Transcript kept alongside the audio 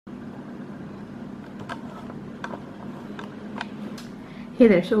Hey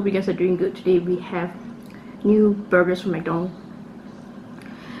there, so hope you guys are doing good. Today we have new burgers from McDonald's.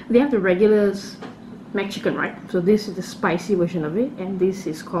 They have the regular McChicken, right? So this is the spicy version of it, and this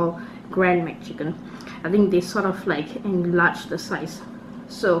is called Grand McChicken. I think they sort of like enlarged the size.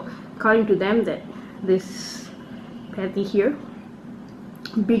 So according to them, that this patty here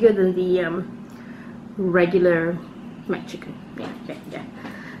bigger than the regular McChicken. Yeah.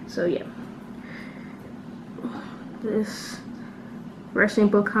 So yeah, this very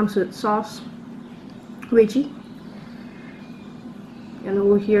simple, comes with sauce, veggie, and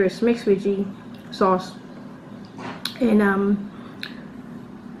over here is mixed veggie, sauce, and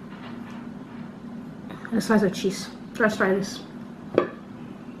a slice of cheese. Let's try this.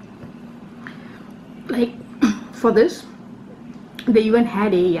 Like for this, they even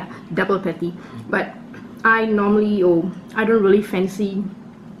had a double patty, but I don't really fancy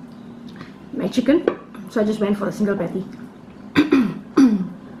McChicken, so I just went for a single patty.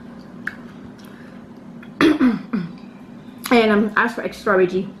 And asked for extra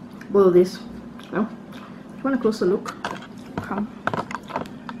veggie. Both of this. Well, if you want a closer look, come.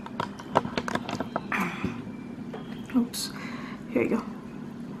 Oops. Here you go.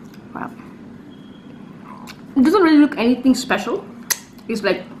 Wow. It doesn't really look anything special. It's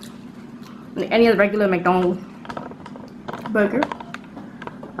like any other regular McDonald's burger.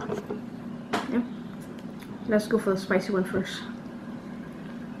 Yeah. Let's go for the spicy one first.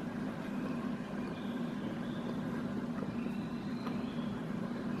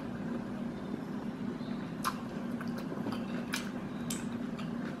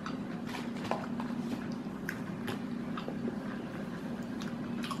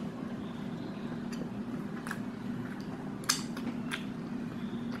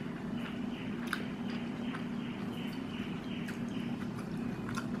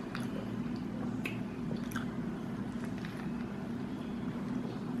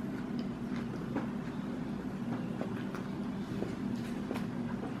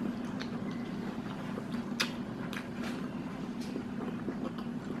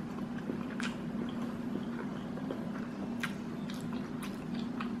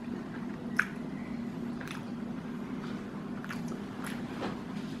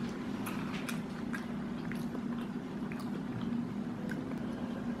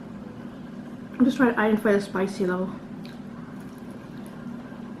 I'm just trying to identify the spicy level.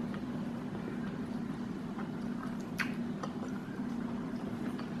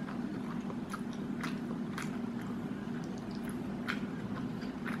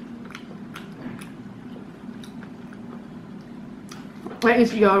 Where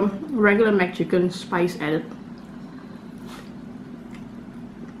is your regular McChicken spice added?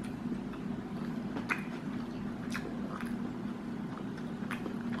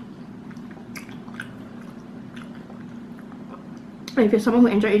 If you're someone who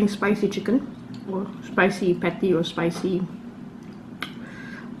enjoys eating spicy chicken or spicy patty or spicy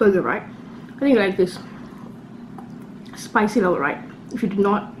burger, right, I think you like this spicy level, right? If you do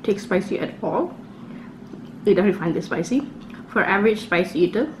not take spicy at all, you definitely find this spicy. For average spicy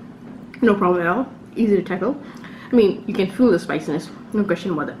eater, no problem at all, easy to tackle. I mean, you can feel the spiciness, no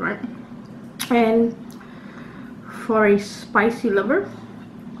question about that, right? And for a spicy lover,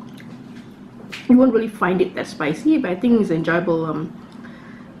 you won't really find it that spicy, but I think it's an enjoyable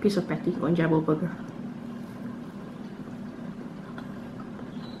piece of patty or enjoyable burger.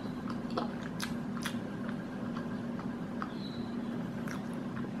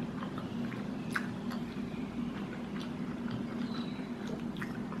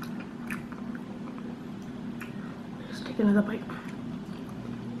 Just take another bite.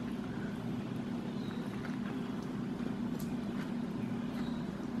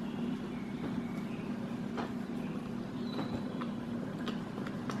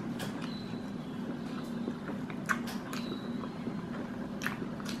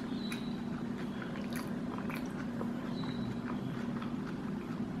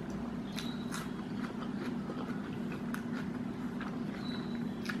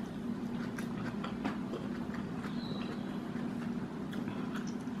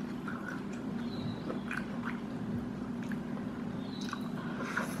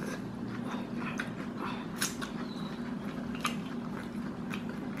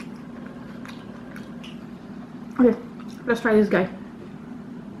 Okay, let's try this guy.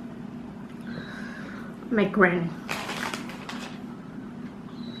 McGrand.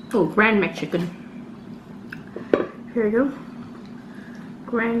 Oh, Grand McChicken. Here you go.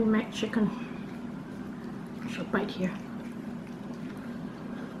 Grand McChicken. Short bite here.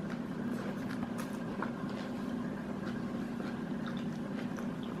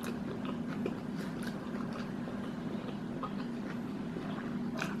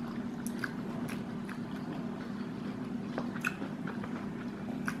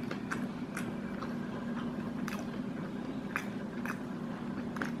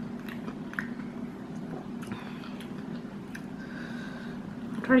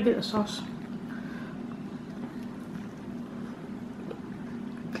 Try to get the sauce.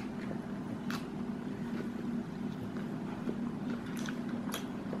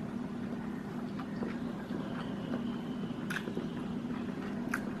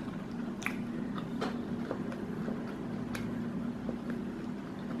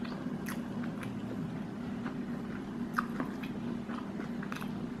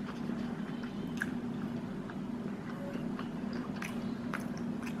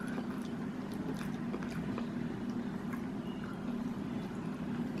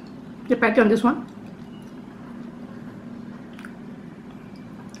 The patty on this one,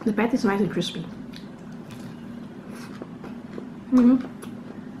 the patty is nice and crispy.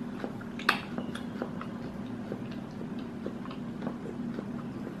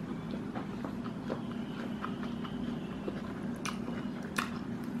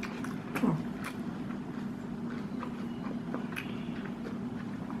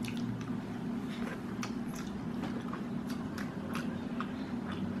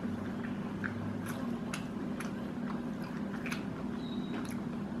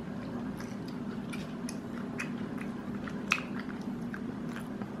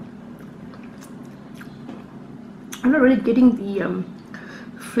 I'm not really getting the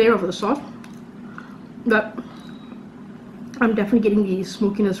flavor of the sauce, but I'm definitely getting the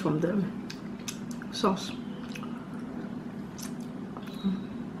smokiness from the sauce.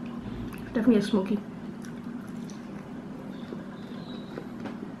 Definitely a smoky.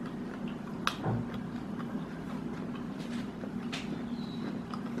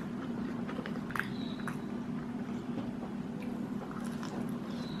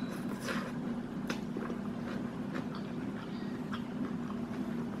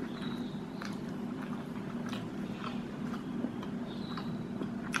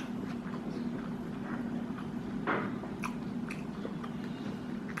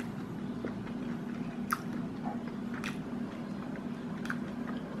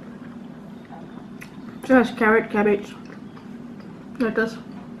 Just carrot, cabbage, lettuce.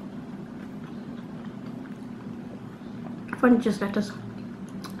 Fun, just lettuce.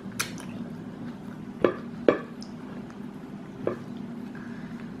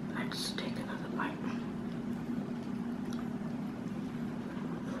 Let's take another bite.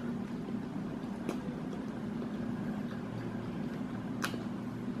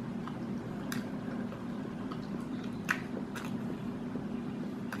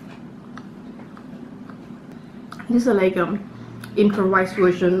 This is like improvised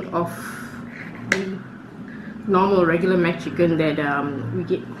version of the normal regular McChicken that we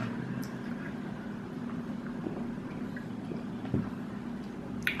get.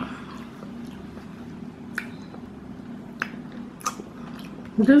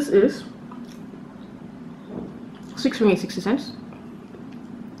 This is $6.60,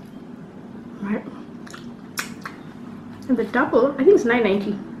 right? And the double, I think it's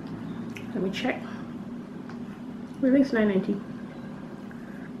 $9.90. Let me check. I think it's $9.90.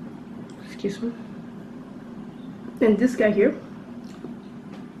 Excuse me. And this guy here,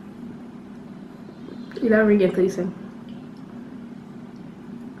 $11.30.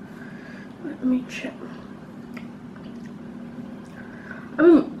 Let me check. I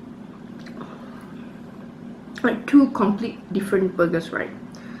mean, like two complete different burgers, right?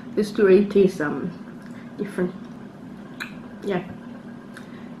 These two really taste different. Yeah,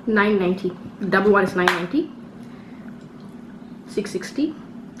 $9.90. The double one is $9.90. $6.60,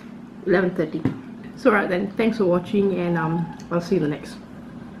 $11.30. So alright then, thanks for watching, and I'll see you in the next.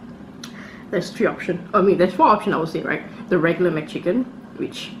 There's three options. I mean, there's four options, I would say, right? The regular McChicken,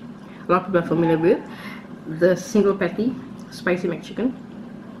 which a lot of people are familiar with. The single patty spicy McChicken.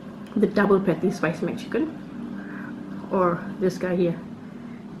 The double patty spicy McChicken. Or this guy here,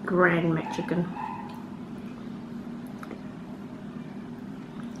 Grand McChicken.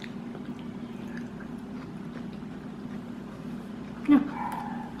 Yeah.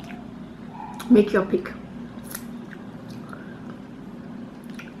 Make your pick.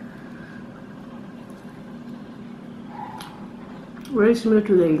 Very similar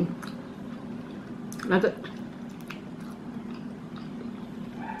to the nugget.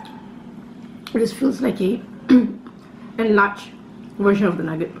 This feels like a enlarged version of the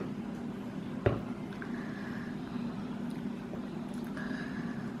nugget.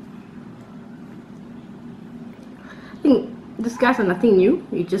 I think these guys are nothing new,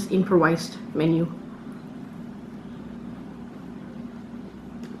 it's just improvised menu.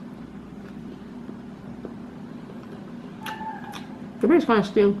 The bread is kind of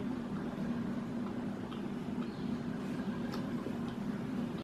stale.